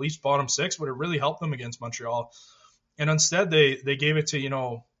speed in the Leafs bottom six would have really helped them against Montreal. And instead they gave it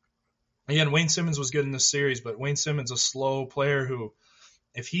to, again, Wayne Simmons was good in this series, but Wayne Simmons, a slow player who,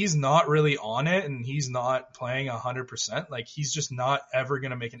 if he's not really on it and he's not playing 100%, like he's just not ever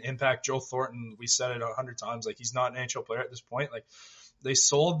going to make an impact. Joe Thornton, we said it 100 times, like he's not an NHL player at this point. Like they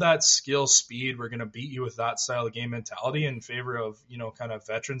sold that skill, speed. We're going to beat you with that style of game mentality in favor of, kind of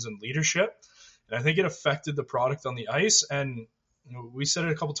veterans and leadership. And I think it affected the product on the ice. And we said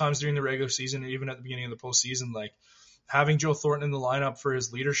it a couple times during the regular season, even at the beginning of the postseason, like having Joe Thornton in the lineup for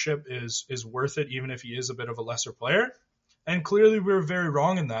his leadership is worth it, even if he is a bit of a lesser player. And clearly we were very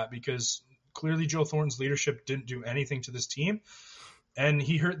wrong in that because clearly Joe Thornton's leadership didn't do anything to this team and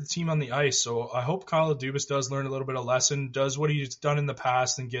he hurt the team on the ice. So I hope Kyle Dubas does learn a little bit of lesson, does what he's done in the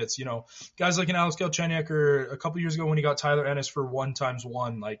past and gets, guys like an Alex Galchenyuk or a couple years ago when he got Tyler Ennis for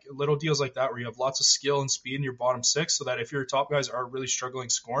 1x1, like little deals like that where you have lots of skill and speed in your bottom six so that if your top guys are really struggling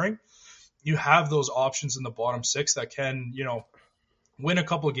scoring, you have those options in the bottom six that can, win a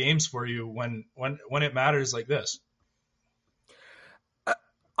couple of games for you when it matters like this.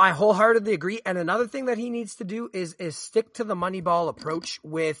 I wholeheartedly agree. And another thing that he needs to do is stick to the Moneyball approach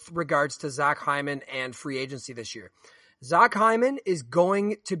with regards to Zach Hyman and free agency this year. Zach Hyman is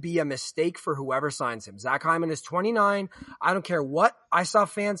going to be a mistake for whoever signs him. Zach Hyman is 29. I don't care what. I saw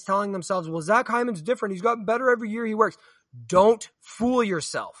fans telling themselves, well, Zach Hyman's different. He's gotten better every year he works. Don't fool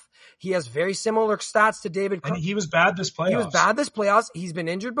yourself. He has very similar stats to David. And he was bad this playoffs. He's been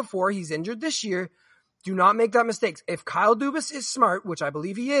injured before. He's injured this year. Do not make that mistake. If Kyle Dubas is smart, which I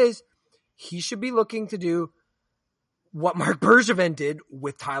believe he is, he should be looking to do what Mark Bergevin did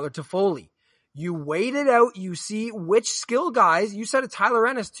with Tyler Toffoli. You wait it out. You see which skill guys. You said it, Tyler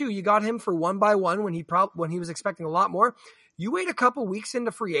Ennis too. You got him for 1x1 when he was expecting a lot more. You wait a couple weeks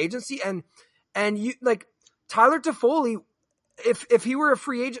into free agency and you like Tyler Toffoli. If he were a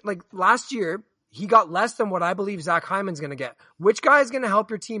free agent like last year, he got less than what I believe Zach Hyman's going to get. Which guy is going to help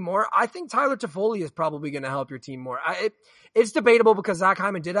your team more? I think Tyler Toffoli is probably going to help your team more. It's debatable because Zach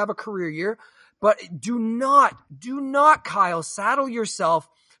Hyman did have a career year, but do not, Kyle, saddle yourself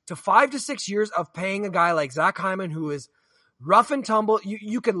to 5 to 6 years of paying a guy like Zach Hyman who is rough and tumble.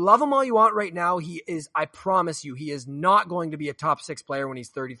 You can love him all you want right now. He is, I promise you, he is not going to be a top 6 player when he's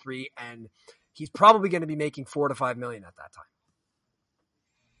 33, and he's probably going to be making $4 to $5 million at that time.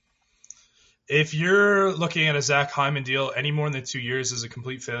 If you're looking at a Zach Hyman deal, any more than 2 years is a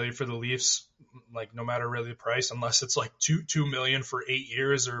complete failure for the Leafs, like no matter really the price, unless it's like $2 million for 8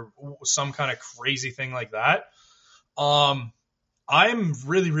 years or some kind of crazy thing like that. I'm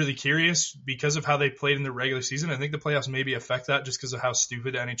really, really curious because of how they played in the regular season. I think the playoffs maybe affect that just because of how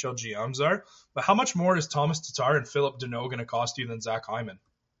stupid NHL GMs are. But how much more is Thomas Tatar and Philip Deneau going to cost you than Zach Hyman?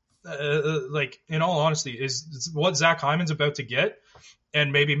 Like, in all honesty, is what Zach Hyman's about to get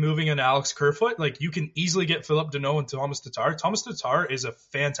and maybe moving in Alex Kerfoot, like you can easily get Philip Deneau and Thomas Tatar. Thomas Tatar is a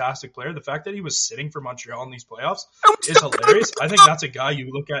fantastic player. The fact that he was sitting for Montreal in these playoffs is hilarious. I think that's a guy you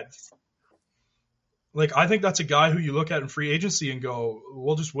look at. Like, I think that's a guy who you look at in free agency and go,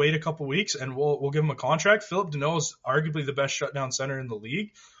 we'll just wait a couple weeks and we'll give him a contract. Philip Deneau is arguably the best shutdown center in the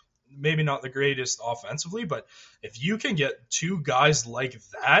league. Maybe not the greatest offensively, but if you can get two guys like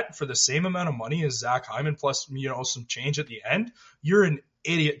that for the same amount of money as Zach Hyman plus, some change at the end, you're an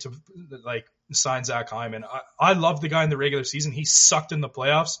idiot to like sign Zach Hyman. I love the guy in the regular season. He sucked in the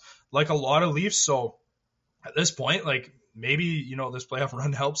playoffs like a lot of Leafs. So at this point, like maybe, this playoff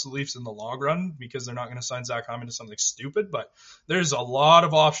run helps the Leafs in the long run because they're not going to sign Zach Hyman to something stupid, but there's a lot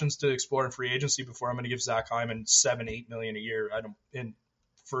of options to explore in free agency before I'm going to give Zach Hyman $7-8 million a year.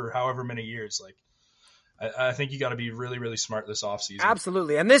 For however many years. Like, I think you got to be really, really smart this offseason.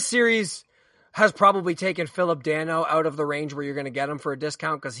 Absolutely. And this series has probably taken Philip Dano out of the range where you're going to get him for a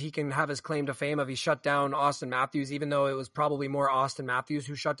discount because he can have his claim to fame of he shut down Austin Matthews, even though it was probably more Austin Matthews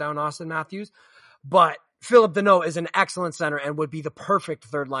who shut down Austin Matthews. But Philip Dano is an excellent center and would be the perfect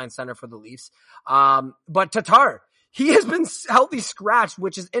third-line center for the Leafs. But Tatar, he has been healthy scratched,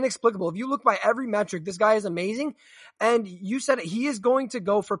 which is inexplicable. If you look by every metric, this guy is amazing. And you said it, he is going to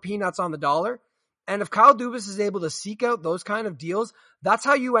go for peanuts on the dollar. And if Kyle Dubas is able to seek out those kind of deals, that's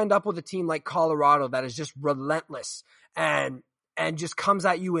how you end up with a team like Colorado that is just relentless and just comes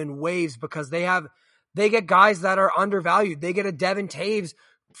at you in waves because they get guys that are undervalued. They get a Devin Taves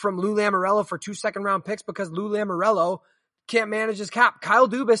from Lou Lamoriello for 2 second-round picks because Lou Lamoriello can't manage his cap. Kyle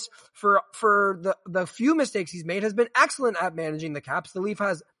Dubas, for the few mistakes he's made, has been excellent at managing the caps. The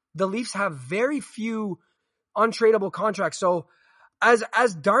Leafs have very few untradeable contracts. So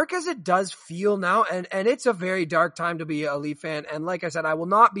as dark as it does feel now, and it's a very dark time to be a Leaf fan, and like I said, I will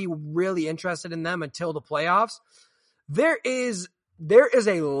not be really interested in them until the playoffs. There is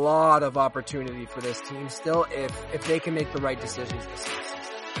a lot of opportunity for this team still if they can make the right decisions this season.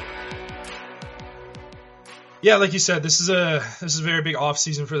 Yeah, like you said, this is a very big off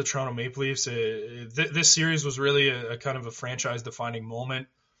season for the Toronto Maple Leafs. This series was really a kind of a franchise defining moment.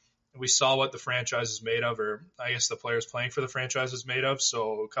 We saw what the franchise is made of, or I guess the players playing for the franchise is made of.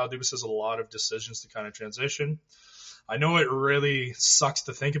 So Kyle Dubas has a lot of decisions to kind of transition. I know it really sucks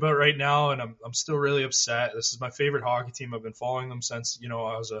to think about right now, and I'm still really upset. This is my favorite hockey team. I've been following them since,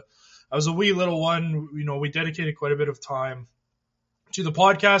 I was a wee little one. We dedicated quite a bit of time to the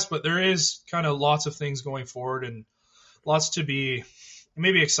podcast, but there is kind of lots of things going forward and lots to be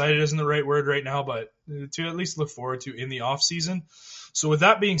maybe excited isn't the right word right now, but to at least look forward to in the off season. So with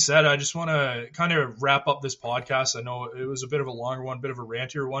that being said, I just want to kind of wrap up this podcast. I know it was a bit of a longer one, bit of a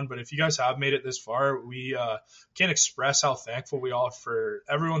rantier one, but if you guys have made it this far, we can't express how thankful we are for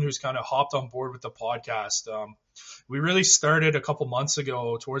everyone who's kind of hopped on board with the podcast. We really started a couple months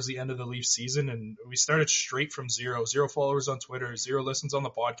ago towards the end of the Leaf season, and we started straight from zero followers on Twitter, 0 listens on the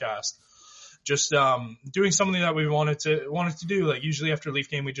podcast. Just doing something that we wanted to do. Like usually after a Leaf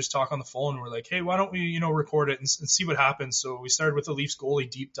game, we just talk on the phone. And we're like, hey, why don't we record it and see what happens? So we started with the Leafs goalie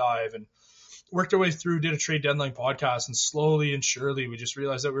deep dive and worked our way through. Did a trade deadline podcast, and slowly and surely we just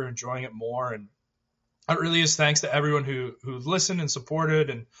realized that we were enjoying it more. And that really is thanks to everyone who listened and supported.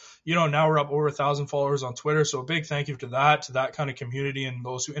 And now we're up over 1,000 followers on Twitter. So a big thank you to that kind of community and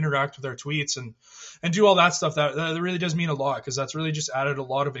those who interact with our tweets and do all that stuff. That really does mean a lot, because that's really just added a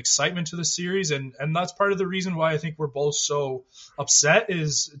lot of excitement to the series. And that's part of the reason why I think we're both so upset,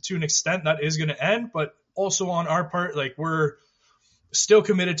 is to an extent that is going to end, but also on our part, like we're still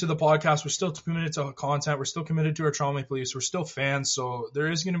committed to the podcast. We're still committed to content. We're still committed to our Toronto Maple Leafs. We're still fans. So there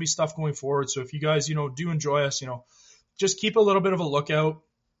is going to be stuff going forward. So if you guys, do enjoy us, just keep a little bit of a lookout,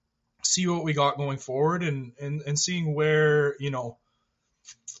 see what we got going forward and seeing where,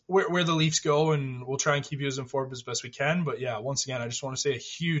 where the Leafs go, and we'll try and keep you as informed as best we can. But yeah, once again, I just want to say a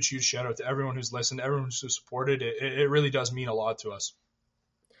huge shout out to everyone who's listened, everyone who's supported. It really does mean a lot to us.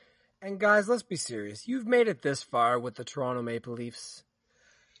 And guys, let's be serious. You've made it this far with the Toronto Maple Leafs.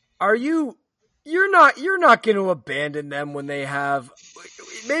 You're not going to abandon them when they have,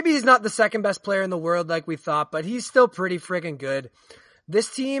 maybe he's not the second best player in the world like we thought, but he's still pretty freaking good. This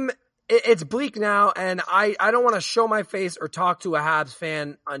team, it's bleak now, and I don't want to show my face or talk to a Habs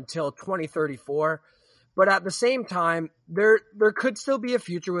fan until 2034. But at the same time, there could still be a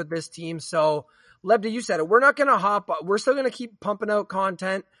future with this team. So, Lebda, you said it. We're not going to we're still going to keep pumping out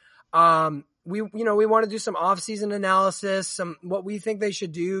content. We want to do some off-season analysis, what we think they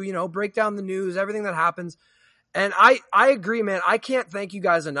should do, break down the news, everything that happens. And I agree, man. I can't thank you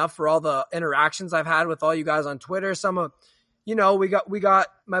guys enough for all the interactions I've had with all you guys on Twitter. Some of, we got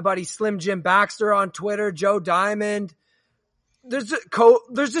my buddy Slim Jim Baxter on Twitter, Joe Diamond. There's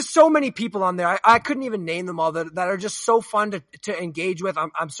just so many people on there. I couldn't even name them all that are just so fun to engage with.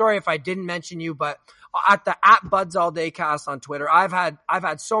 I'm sorry if I didn't mention you, but at Buds All Day Cast on Twitter, I've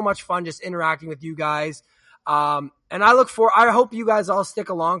had so much fun just interacting with you guys. And I hope you guys all stick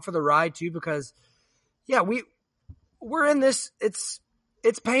along for the ride too, because yeah, we're in this. It's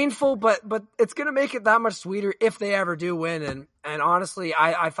painful, but it's going to make it that much sweeter if they ever do win. And honestly,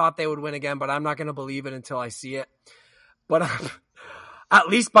 I thought they would win again, but I'm not going to believe it until I see it. But at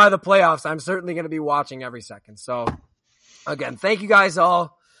least by the playoffs, I'm certainly going to be watching every second. So again, thank you guys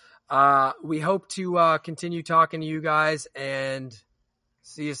all. We hope to continue talking to you guys, and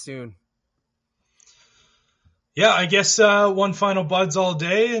see you soon. Yeah, I guess one final Buds All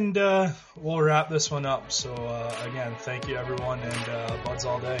Day, and we'll wrap this one up. So again, thank you everyone, and Buds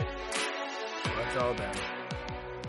All Day. Buds All Day.